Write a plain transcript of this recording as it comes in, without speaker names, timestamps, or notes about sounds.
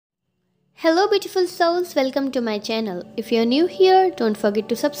Hello beautiful souls, welcome to my channel. If you're new here, don't forget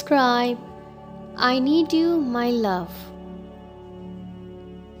to subscribe. I need you, my love.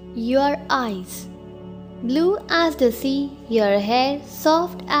 Your eyes, blue as the sea, your hair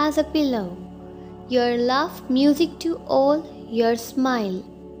soft as a pillow. Your laugh, music to all, your smile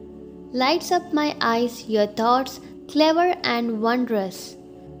lights up my eyes, your thoughts clever and wondrous.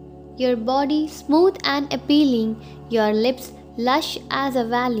 Your body smooth and appealing, your lips lush as a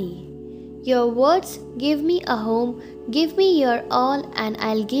valley. Your words give me a home, give me your all and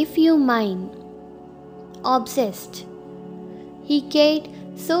I'll give you mine. Obsessed. He cared,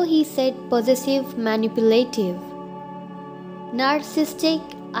 so he said possessive, manipulative. Narcissistic,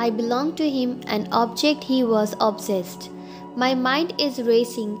 I belong to him, an object he was obsessed. My mind is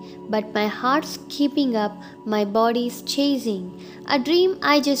racing, but my heart's keeping up, my body's chasing. A dream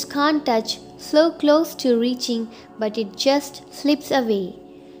I just can't touch, so close to reaching, but it just slips away.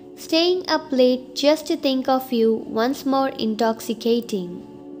 Staying up late just to think of you, once more intoxicating.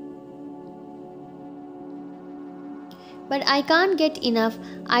 But I can't get enough,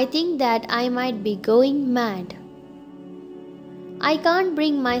 I think that I might be going mad. I can't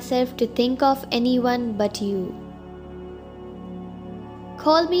bring myself to think of anyone but you.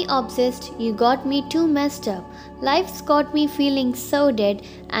 Call me obsessed, you got me too messed up. Life's got me feeling so dead,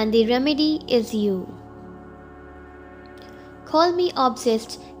 and the remedy is you. Call me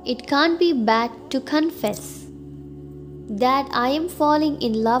obsessed, it can't be bad to confess that I am falling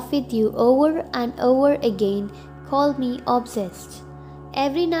in love with you over and over again. Call me obsessed.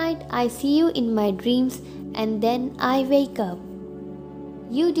 Every night I see you in my dreams and then I wake up.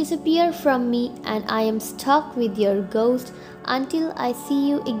 You disappear from me and I am stuck with your ghost until I see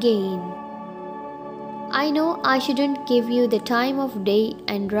you again. I know I shouldn't give you the time of day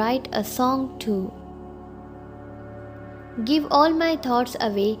and write a song too. Give all my thoughts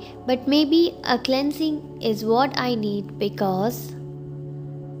away, but maybe a cleansing is what I need because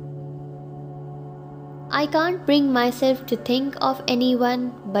I can't bring myself to think of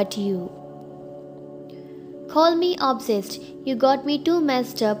anyone but you. Call me obsessed, you got me too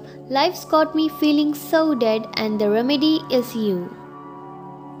messed up, life's got me feeling so dead and the remedy is you.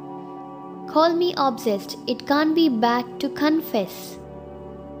 Call me obsessed, it can't be bad to confess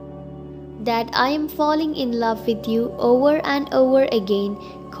that I am falling in love with you over and over again.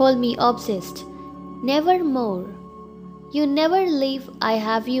 Call me obsessed, never more. You never leave, I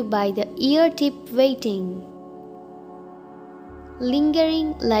have you by the ear tip waiting.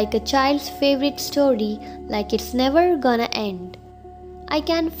 Lingering like a child's favorite story, like it's never gonna end. I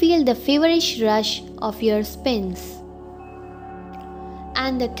can feel the feverish rush of your spins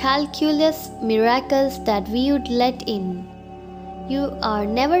and the calculus miracles that we would let in. You are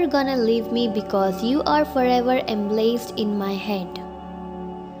never gonna leave me because you are forever emblazed in my head.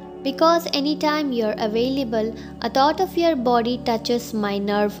 Because anytime you're available, a thought of your body touches my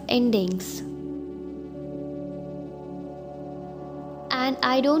nerve endings. And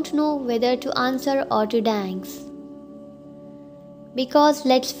I don't know whether to answer or to dance. Because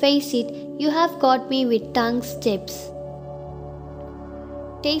let's face it, you have got me with tongue tips.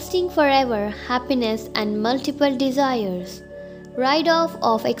 Tasting forever happiness and multiple desires. Ride off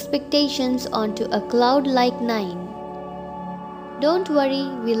of expectations onto a cloud like 9. Don't worry,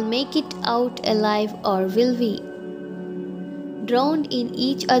 we'll make it out alive, or will we? Drowned in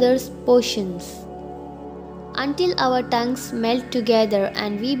each other's potions until our tongues melt together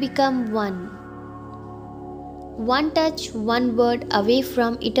and we become one. One touch, one word away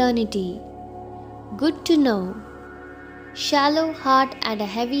from eternity. Good to know. Shallow heart and a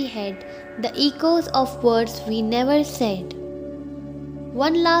heavy head, the echoes of words we never said.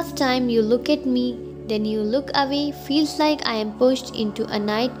 One last time you look at me, then you look away, feels like I am pushed into a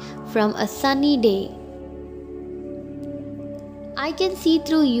night from a sunny day. I can see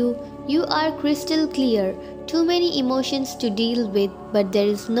through you, you are crystal clear, too many emotions to deal with, but there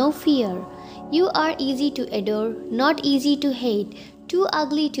is no fear. You are easy to adore, not easy to hate, too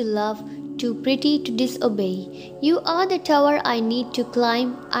ugly to love, too pretty to disobey. You are the tower I need to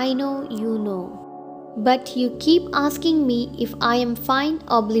climb, I know you know. But you keep asking me if I am fine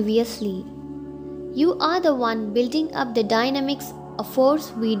obliviously. You are the one building up the dynamics, a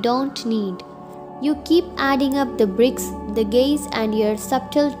force we don't need. You keep adding up the bricks, the gaze and your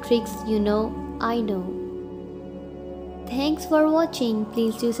subtle tricks, you know, I know. Thanks for watching,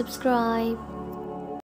 please do subscribe.